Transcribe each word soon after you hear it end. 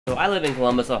So I live in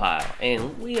Columbus, Ohio,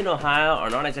 and we in Ohio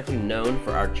are not exactly known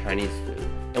for our Chinese food.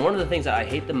 And one of the things that I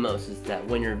hate the most is that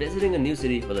when you're visiting a new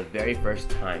city for the very first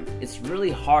time, it's really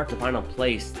hard to find a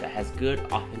place that has good,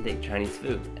 authentic Chinese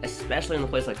food, especially in a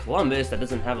place like Columbus that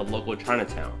doesn't have a local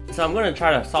Chinatown. So I'm going to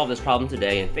try to solve this problem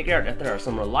today and figure out if there are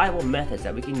some reliable methods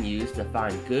that we can use to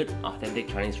find good, authentic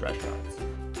Chinese restaurants.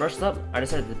 First up, I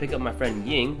decided to pick up my friend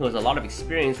Ying, who has a lot of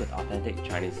experience with authentic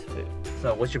Chinese food.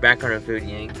 So what's your background in food,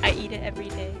 Ying? I eat it every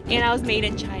day. And I was made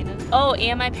in China. Oh,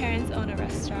 and my parents own a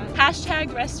restaurant.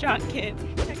 Hashtag restaurant kid.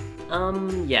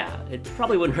 Yeah, it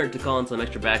probably wouldn't hurt to call in some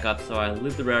extra backup, so I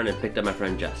looped around and picked up my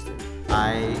friend Justin.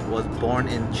 I was born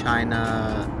in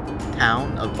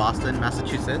Chinatown of Boston,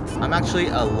 Massachusetts. I'm actually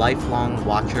a lifelong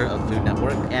watcher of Food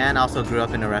Network and also grew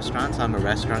up in a restaurant, so I'm a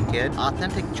restaurant kid.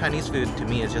 Authentic Chinese food to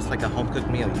me is just like a home-cooked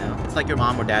meal, you know? It's like your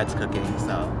mom or dad's cooking,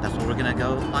 so that's what we're gonna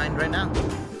go find right now.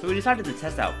 So we decided to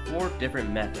test out 4 different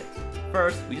methods.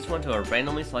 First, we just went to a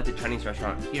randomly selected Chinese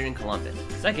restaurant here in Columbus.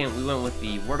 Second, we went with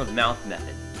the word-of-mouth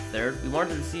method. Third, we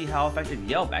wanted to see how effective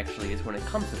Yelp actually is when it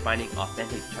comes to finding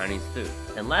authentic Chinese food.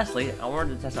 And lastly, I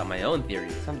wanted to test out my own theory,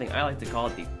 something I like to call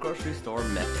the grocery store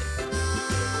method.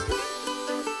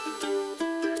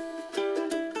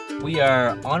 We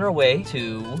are on our way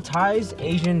to Thai's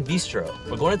Asian Bistro.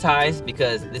 We're going to Thai's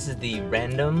because this is the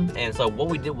random, and so what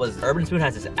we did was Urban Spoon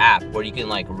has this app where you can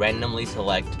like randomly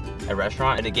select a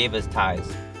restaurant, and it gave us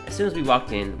Thai's. As soon as we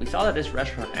walked in, we saw that this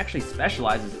restaurant actually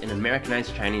specializes in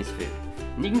Americanized Chinese food.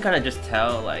 And you can kind of just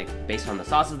tell, like, based on the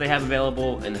sauces they have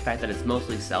available and the fact that it's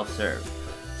mostly self-serve.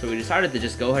 So we decided to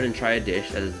just go ahead and try a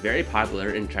dish that is very popular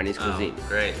in Chinese cuisine.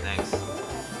 Great, thanks.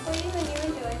 What are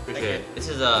you doing? Appreciate it. This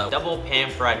is a double pan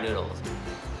fried noodles.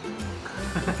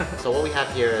 So what we have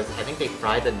here is, I think they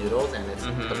fried the noodles and it's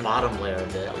the bottom layer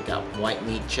of it. We got white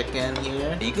meat chicken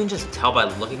here. You can just tell by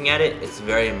looking at it, it's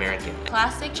very American.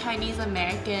 Classic Chinese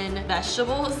American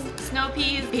vegetables, snow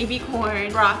peas, baby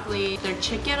corn, broccoli. Their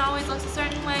chicken always looks a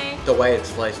certain way. The way it's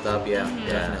sliced up, yeah,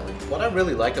 definitely. What I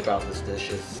really like about this dish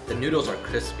is the noodles are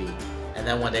crispy. And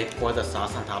then when they pour the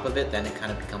sauce on top of it, then it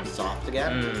kind of becomes soft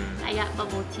again. I got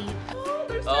bubble tea.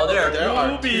 Oh, there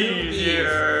are two bees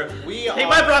here. Take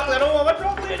my broccoli, I don't want my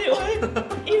broccoli anyway.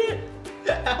 Eat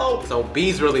it. Help. So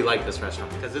bees really like this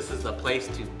restaurant because this is the place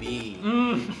to be.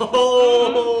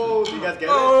 Oh, do you guys get it?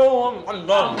 Oh, I'm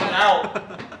done. I'm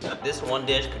out. This one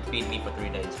dish could feed me for 3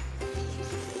 days.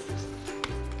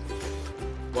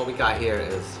 What we got here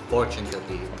is fortune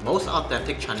cookie. Most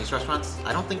authentic Chinese restaurants,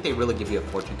 I don't think they really give you a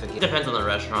fortune cookie. It depends on the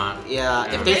restaurant. Yeah,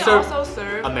 if They they serve also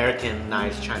serve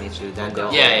Americanized Chinese food, then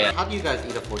they'll. Yeah. How do you guys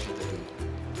eat a fortune cookie?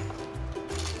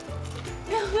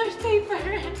 there's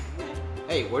paper.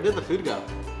 Hey, where did the food go?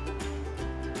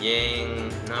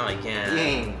 Ying. No, I can't.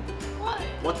 Ying,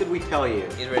 what did we tell you?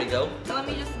 You ready to go? Let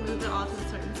me just move it all to a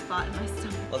certain spot in my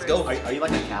stomach. Let's first. go. Are you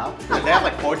like a cow? Because they have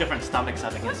like 4 different stomachs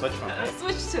that they can switch from.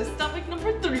 Switch to stomach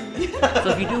number 3. So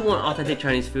if you do want authentic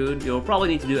Chinese food, you'll probably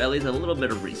need to do at least a little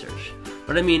bit of research.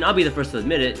 But I mean, I'll be the first to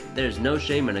admit it, there's no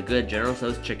shame in a good General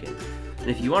Tso's chicken. And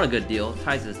if you want a good deal,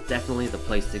 Thai's is definitely the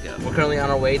place to go. We're currently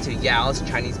on our way to Yao's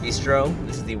Chinese Bistro.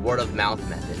 This is the word-of-mouth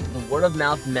method. The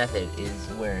word-of-mouth method is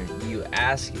where you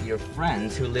ask your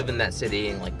friends who live in that city,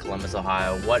 in like Columbus,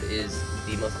 Ohio, what is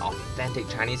the most authentic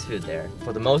Chinese food there.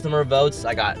 For the most number of votes,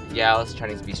 I got Yao's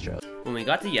Chinese Bistro. When we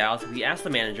got to Yao's, we asked the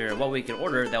manager what we could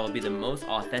order that would be the most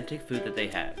authentic food that they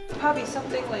had. Probably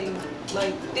something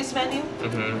like this menu.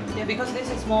 Yeah, because this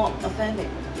is more authentic.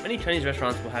 Many Chinese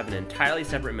restaurants will have an entirely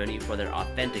separate menu for their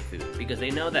authentic food because they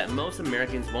know that most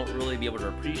Americans won't really be able to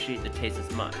appreciate the taste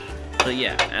as much. So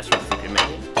yeah, ask for the secret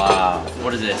menu. Wow.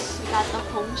 What is this? We got the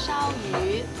Hong Shao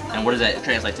Yu. And what does that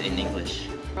translate to in English?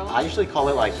 I usually call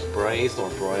it like braised or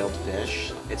broiled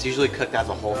fish. It's usually cooked as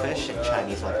a whole fish in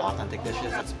Chinese like authentic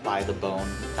dishes. It's by the bone.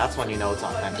 That's when you know it's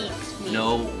authentic.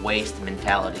 No waste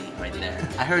mentality right there.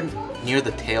 I heard near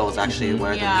the tail is actually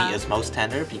where the meat is most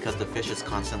tender because the fish is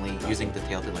constantly using the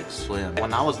tail to like swim.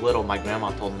 When I was little, my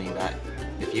grandma told me that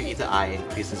if you eat the eye, it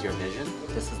increases your vision.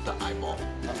 This is the eyeball.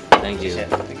 Thank you.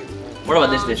 What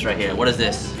about this dish right here? What is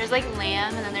this? There's like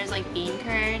lamb, and then there's like bean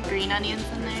curd, green onions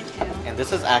in there too. And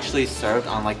this is actually served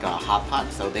on like a hot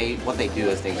pot. So what they do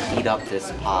is they heat up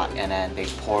this pot and then they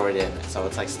pour it in. So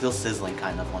it's like still sizzling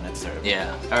kind of when it's served.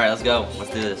 Yeah. All right, let's go.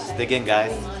 Let's do this. Dig in,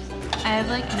 guys. I have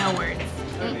like no words.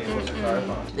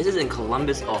 This is in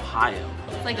Columbus, Ohio.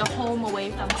 It's like a home away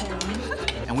from home.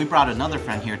 And we brought another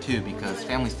friend here too because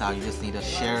family style, you just need to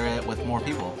share it with more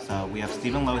people. So we have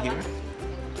Stephen Lowe here.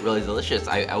 Really delicious.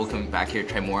 I will come back here to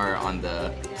try more on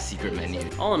the secret menu.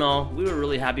 All in all, we were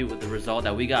really happy with the result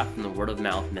that we got from the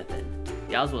word-of-mouth method.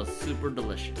 Yao's was super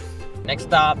delicious. Next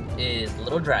stop is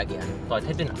Little Dragon. So I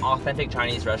typed in authentic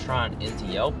Chinese restaurant into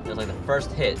Yelp. It was like the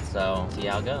first hit, so see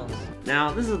how it goes.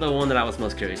 Now, this is the one that I was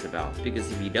most curious about,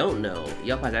 because if you don't know,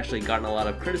 Yelp has actually gotten a lot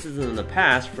of criticism in the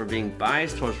past for being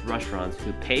biased towards restaurants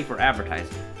who pay for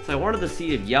advertising. So I wanted to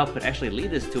see if Yelp could actually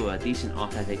lead this to a decent,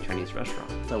 authentic Chinese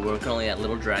restaurant. So we're currently at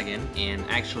Little Dragon, and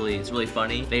actually it's really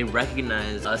funny. They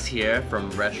recognize us here from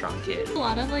Restaurant Kid. A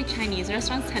lot of like Chinese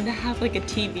restaurants tend to have like a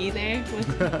TV there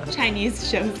with Chinese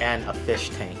shows. And a fish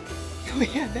tank. Oh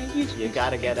yeah, that huge. You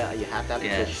gotta get you have to have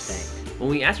a fish tank. When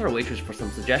we asked our waitress for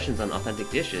some suggestions on authentic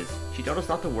dishes, she told us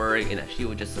not to worry and that she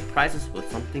would just surprise us with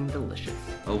something delicious.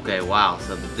 Okay, wow,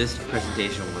 so this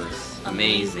presentation was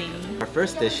amazing. Our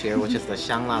first dish here, which is the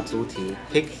Xiangla Zuti,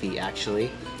 pig feet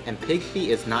actually. And pig feet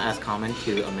is not as common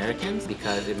to Americans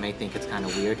because it may think it's kind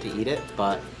of weird to eat it,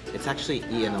 but it's actually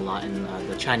eaten a lot in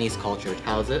the Chinese culture.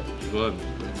 How's it? Good.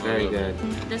 It's very good.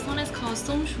 This one is called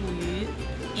松鼠鱼,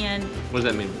 and What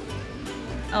does that mean?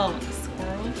 oh,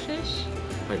 squirrel fish.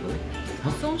 Wait, really?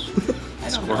 松鼠. I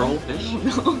don't Squirrel know. fish? I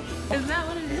don't know. Is that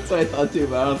what it is? That's what I thought too,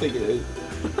 but I don't think it is.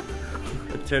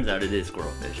 It turns out it is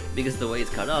squirrel fish, because the way it's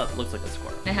cut up looks like a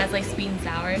squirrel. It has like sweet and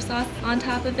sour sauce on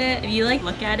top of it. If you like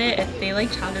look at it, they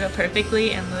like chopped it up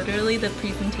perfectly, and literally the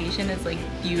presentation is like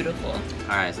beautiful.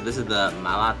 Alright, so this is the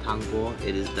mala tanguo.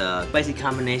 It is the spicy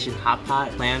combination hot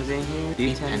pot clams in here.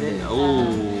 Beef tendon.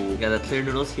 Oh, we got the clear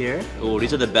noodles here. Oh,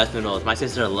 these are the best noodles. My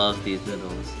sister loves these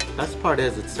noodles. Best part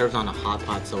is it serves on a hot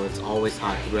pot, so it's always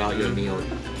hot throughout your meal.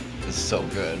 It's so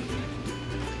good.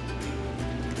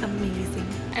 Amazing.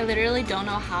 I literally don't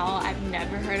know how. I've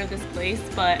never heard of this place,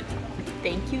 but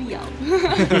thank you, Yelp.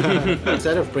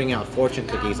 Instead of bringing out fortune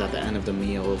cookies at the end of the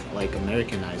meal like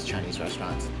Americanized Chinese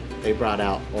restaurants, they brought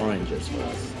out oranges for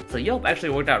us. So Yelp actually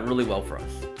worked out really well for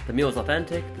us. The meal was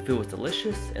authentic, the food was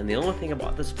delicious, and the only thing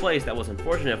about this place that was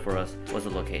unfortunate for us was the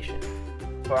location.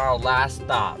 For our last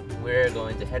stop, we're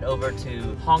going to head over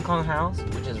to Hong Kong House,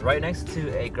 which is right next to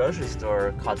a grocery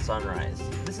store called Sunrise.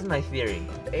 This is my theory.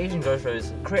 The Asian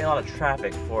groceries create a lot of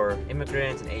traffic for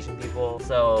immigrants and Asian people.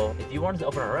 So if you wanted to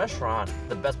open a restaurant,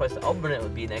 the best place to open it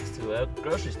would be next to a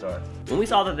grocery store. When we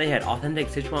saw that they had authentic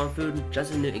Sichuan food,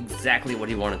 Justin knew exactly what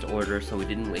he wanted to order, so we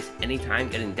didn't waste any time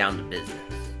getting down to business.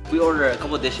 We ordered a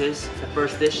couple of dishes. The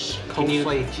first dish, can you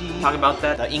talk about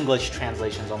that? The English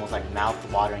translation is almost like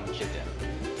mouth-watering chicken.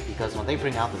 Because when they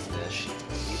bring out this dish,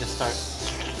 you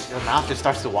just your mouth just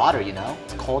starts to water, you know?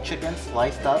 It's cold chicken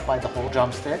sliced up by the whole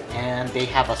drumstick, and they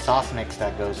have a sauce mix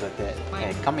that goes with it.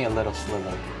 Okay, cut me a little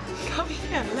sliver. Come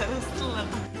here, let us sliver.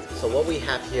 So what we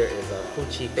have here is a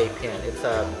fuchi fei pian. It's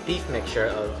a beef mixture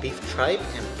of beef tripe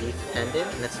and beef tendon,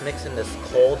 and it's mixed in this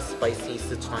cold, spicy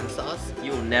Sichuan sauce.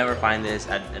 You will never find this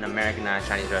at an Americanized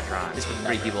Chinese restaurant. This would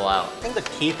freak people out. I think the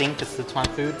key thing to Sichuan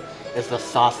food is the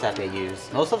sauce that they use.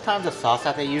 Most of the time, the sauce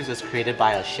that they use is created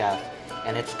by a chef,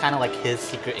 and it's kind of like his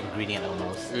secret ingredient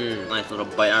almost. Nice little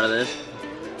bite out of this.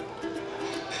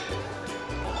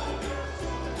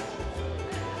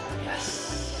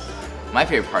 Yes. My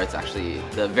favorite part is actually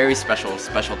the very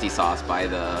specialty sauce by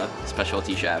the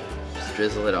specialty chef. Just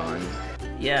drizzle it on.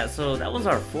 Yeah, so that was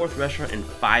our fourth restaurant in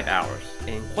 5 hours.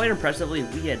 And quite impressively,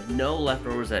 we had no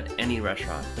leftovers at any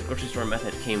restaurant. The grocery store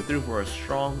method came through for us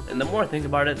strong, and the more I think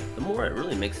about it, the more it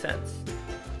really makes sense.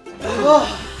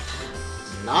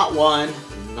 Not one,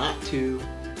 not two,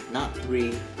 not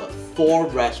three, but 4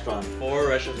 restaurants. 4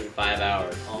 restaurants in 5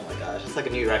 hours. Oh my gosh, it's like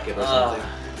a new record or something.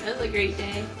 That was a great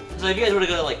day. So if you guys were to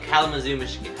go to like Kalamazoo,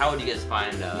 Michigan, how would you guys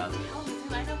find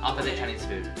authentic Chinese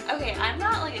food? Okay, I'm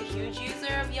not like a huge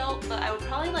user of Yelp, but I would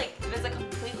probably like, if it's a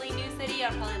completely new city,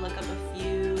 I'd probably look up a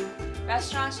few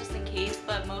restaurants just in case,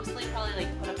 but mostly probably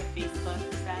like put up a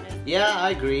Facebook status. Yeah, I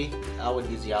agree. I would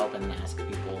use Yelp and ask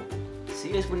people. So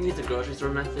you guys wouldn't use the grocery store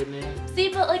method, man? See,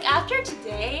 but like after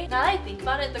today, now that I think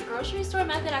about it, the grocery store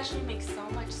method actually makes so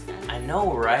much sense. I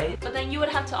know, right? But then you would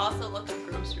have to also look up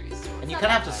grocery stores. And you kind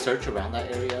of have to search around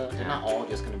that area. They're not all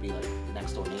just going to be like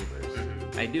next door neighbors.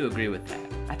 I do agree with that.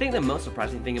 I think the most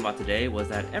surprising thing about today was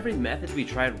that every method we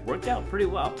tried worked out pretty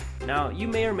well. Now, you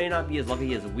may or may not be as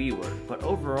lucky as we were, but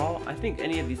overall, I think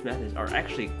any of these methods are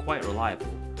actually quite reliable.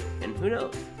 And who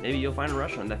knows, maybe you'll find a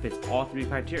restaurant that fits all 3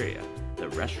 criteria. The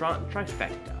restaurant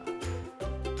trifecta.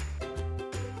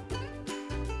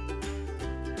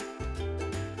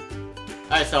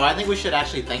 Alright, so I think we should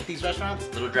actually thank these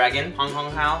restaurants. Little Dragon, Hong Kong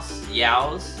House,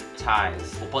 Yao's,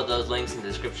 Thai's. We'll put those links in the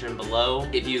description below.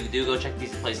 If you do go check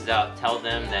these places out, tell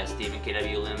them that Stephen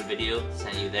KW Lim video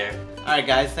sent you there. Alright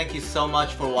guys, thank you so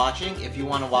much for watching. If you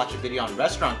want to watch a video on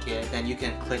Restaurant Kid, then you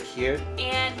can click here.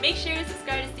 And make sure to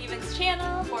subscribe to Steven's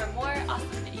channel for more awesome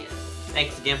videos.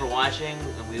 Thanks again for watching,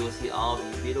 and we will see all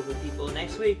of you beautiful people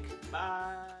next week.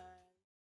 Bye!